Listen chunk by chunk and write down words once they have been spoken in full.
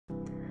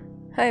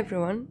Hi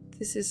everyone,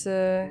 this is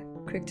a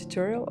quick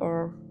tutorial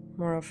or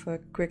more of a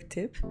quick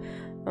tip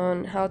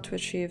on how to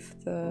achieve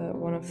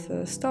one of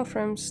the style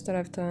frames that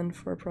I've done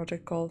for a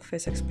project called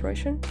Face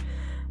Exploration.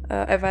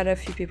 I've had a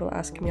few people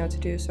asking me how to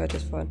do, so I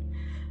just thought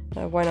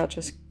why not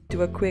just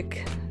do a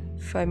quick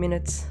 5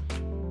 minutes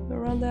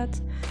around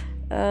that.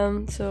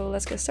 So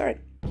let's get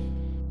started.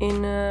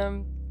 In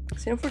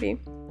Cinema 4D,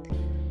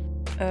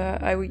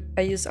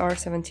 I use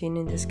R17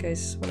 in this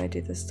case when I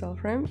did the style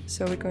frame,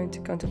 so we're going to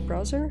Content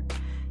Browser,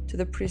 to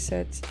the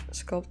preset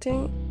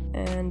sculpting,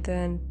 and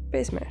then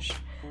base mesh,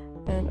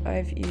 and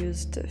I've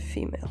used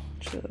female,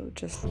 so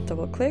just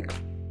double click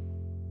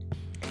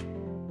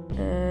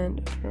and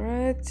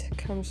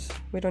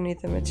we don't need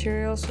the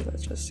material, so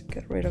let's just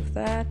get rid of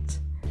that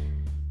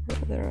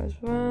there as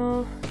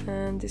well.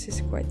 And this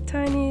is quite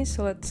tiny,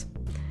 so let's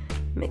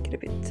make it a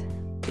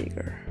bit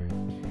bigger.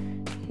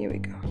 Here we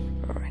go.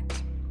 All right,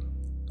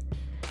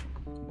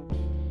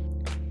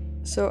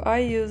 so I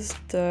used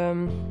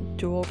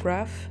dual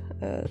graph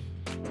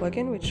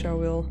plugin, which I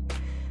will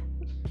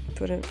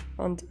put it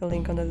on a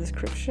link on the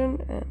description.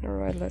 And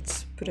alright,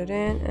 let's put it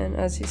in, and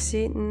as you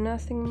see,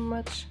 nothing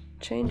much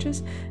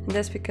changes, and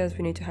that's because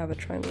we need to have a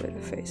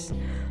triangulated face.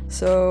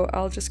 So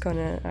I'll just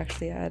gonna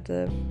actually add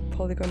a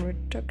polygon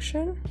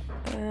reduction,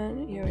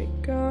 and here we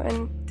go.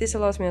 And this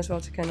allows me as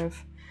well to kind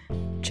of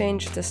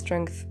change the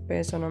strength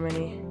based on how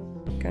many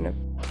kind of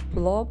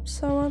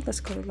blobs I want, let's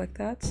call it like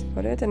that.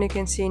 Got it, and you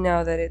can see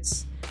now that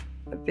it's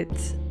a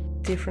bit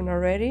different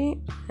already,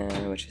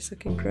 which is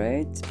looking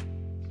great.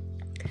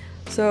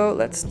 So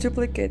let's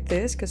duplicate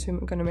this because we're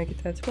gonna make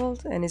it editable,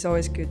 and it's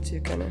always good to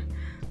kind of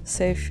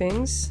save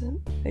things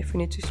if we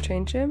need to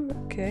change them.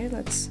 Okay,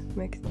 let's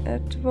make it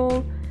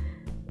editable,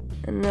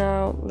 and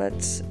now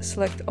let's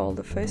select all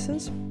the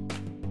faces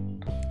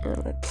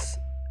and let's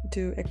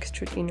do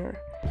extrude inner.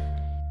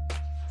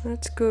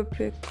 Let's go a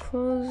bit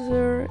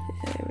closer.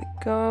 There we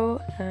go,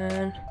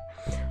 and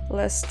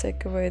let's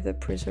take away the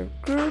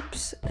preserved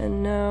groups,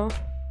 and now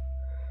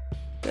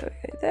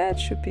that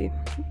should be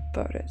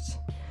about it.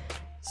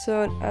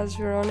 So as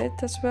we're on it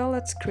as well,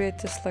 let's create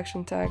the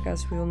selection tag,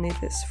 as we'll need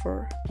this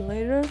for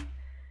later.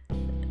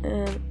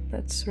 And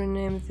let's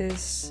rename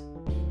this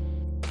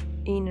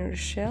inner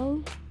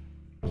shell,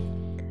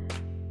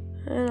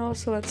 and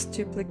also let's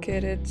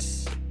duplicate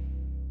it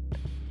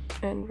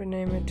and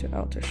rename it to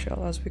outer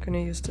shell, as we're going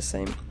to use the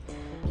same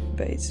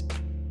base.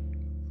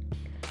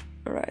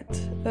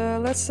 Alright,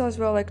 let's as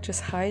well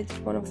just hide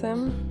one of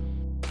them.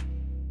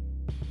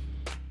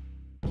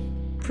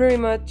 Pretty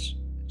much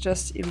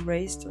just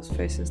erase those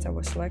faces that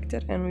were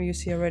selected, and you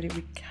see already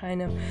we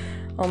kind of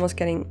almost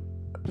getting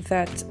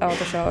that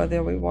outer shell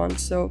that we want.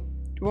 So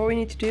what we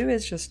need to do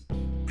is just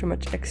pretty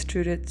much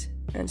extrude it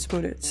and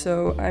smooth it.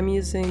 So I'm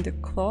using the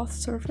cloth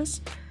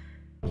surface,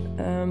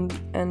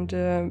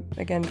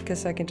 again,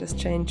 because I can just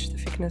change the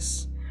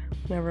thickness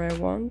whenever I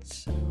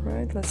want.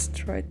 Right, let's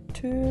try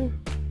 2.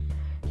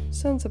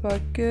 Sounds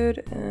about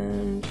good,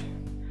 and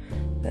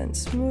then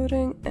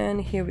smoothing, and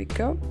here we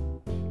go.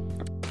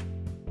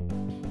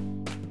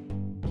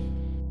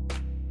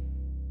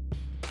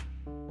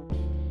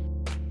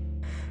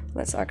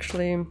 Let's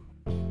actually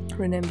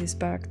rename this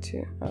back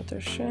to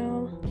outer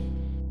shell.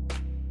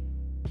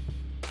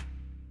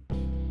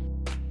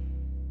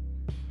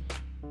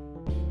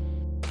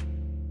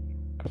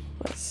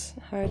 Let's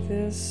hide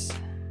this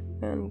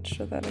and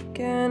show that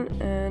again.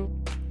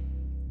 And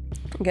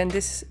again,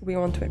 this we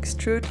want to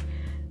extrude,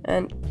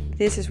 and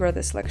this is where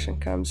the selection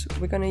comes.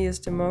 We're gonna use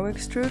the Mo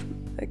extrude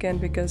again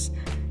because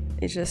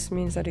it just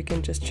means that you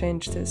can just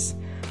change this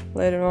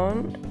later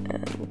on.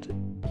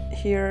 And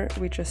here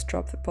we just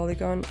drop the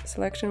polygon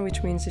selection,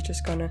 which means it's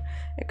just gonna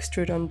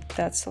extrude on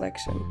that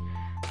selection.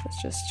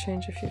 Let's just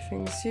change a few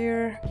things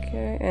here.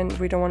 Okay, and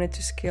we don't want it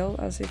to scale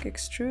as it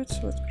extrudes,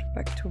 so let's put it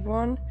back to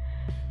 1.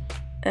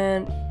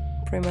 And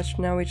pretty much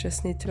now we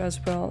just need to as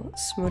well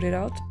smooth it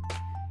out.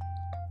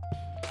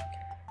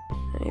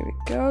 And here we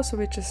go, so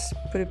we just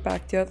put it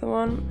back the other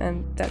one,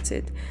 and that's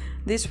it.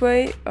 This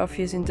way of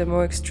using the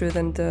Mo extrude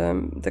and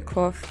the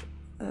cloth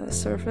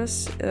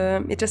surface,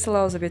 it just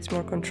allows a bit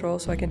more control,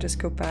 so I can just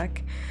go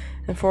back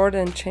and forward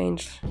and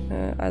change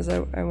as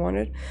I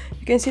wanted.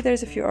 You can see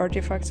there's a few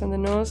artifacts on the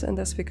nose, and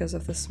that's because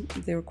of this,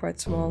 they were quite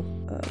small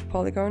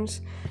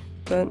polygons,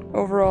 but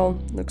overall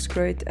looks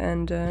great,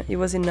 and it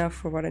was enough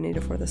for what I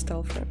needed for the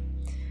style frame.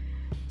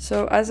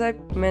 So as I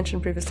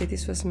mentioned previously,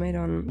 this was made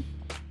on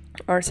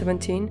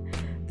R17.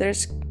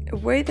 There's a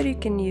way that you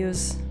can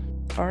use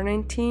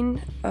R19,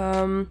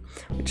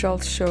 which I'll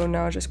show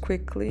now just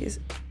quickly.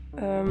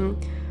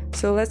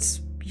 So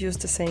let's use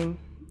the same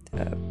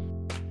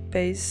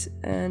base,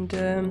 and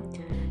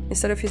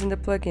instead of using the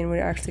plugin,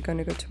 we're actually going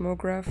to go to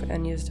MoGraph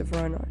and use the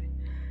Voronoi.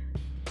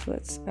 So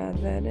let's add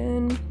that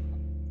in,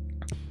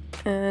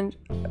 and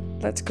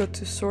let's go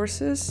to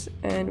sources,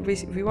 and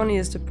we want to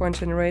use the point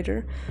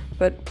generator,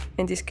 but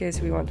in this case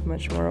we want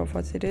much more of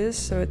what it is.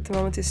 So at the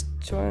moment it's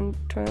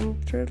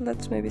 200.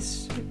 Let's maybe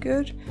see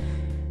good.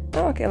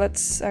 Oh, okay,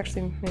 let's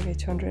actually maybe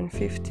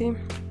 250.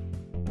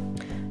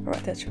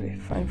 Alright, that should be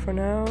fine for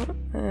now.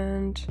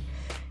 And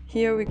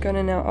here we're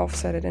gonna now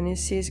offset it, and you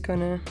see it's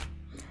gonna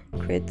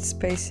create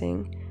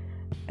spacing.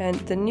 And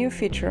the new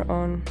feature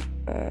on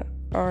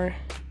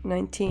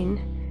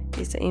R19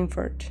 is the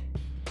invert.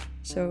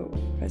 So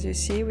as you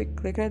see, we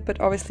click on it,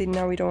 but obviously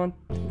now we don't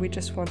want, we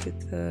just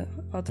wanted the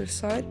other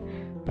side,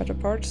 other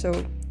part,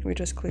 so we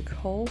just click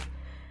whole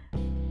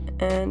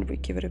and we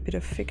give it a bit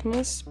of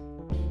thickness.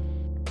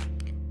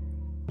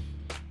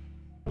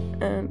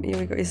 Here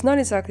we go. It's not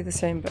exactly the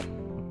same, but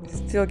it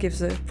still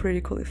gives a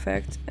pretty cool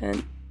effect.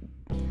 And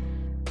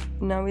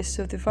now we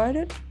subdivide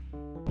it.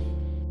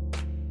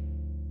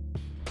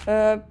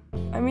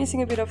 I'm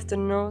missing a bit of the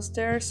nose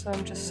there, so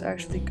I'm just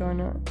actually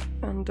gonna,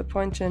 on the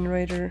point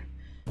generator,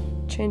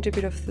 change a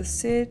bit of the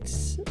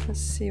seeds. Let's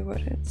see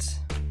what it's...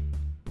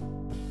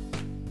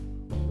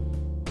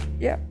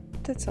 Yeah,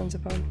 that sounds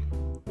about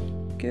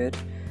good.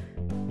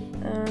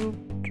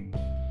 And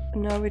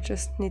now we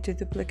just need to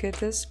duplicate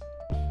this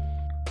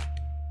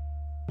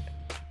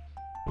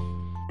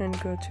and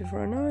go to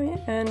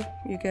Voronoi, and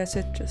you guess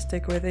it, just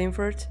take away the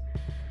invert,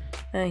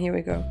 and here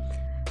we go.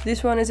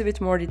 This one is a bit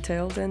more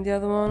detailed than the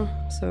other one,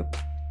 so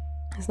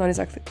it's not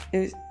exactly,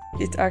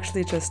 it's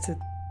actually just a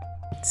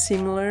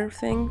similar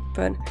thing,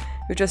 but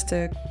it's just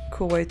a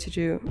cool way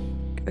to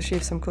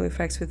achieve some cool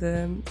effects with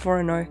the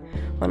Voronoi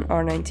on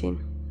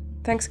R19.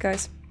 Thanks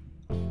guys!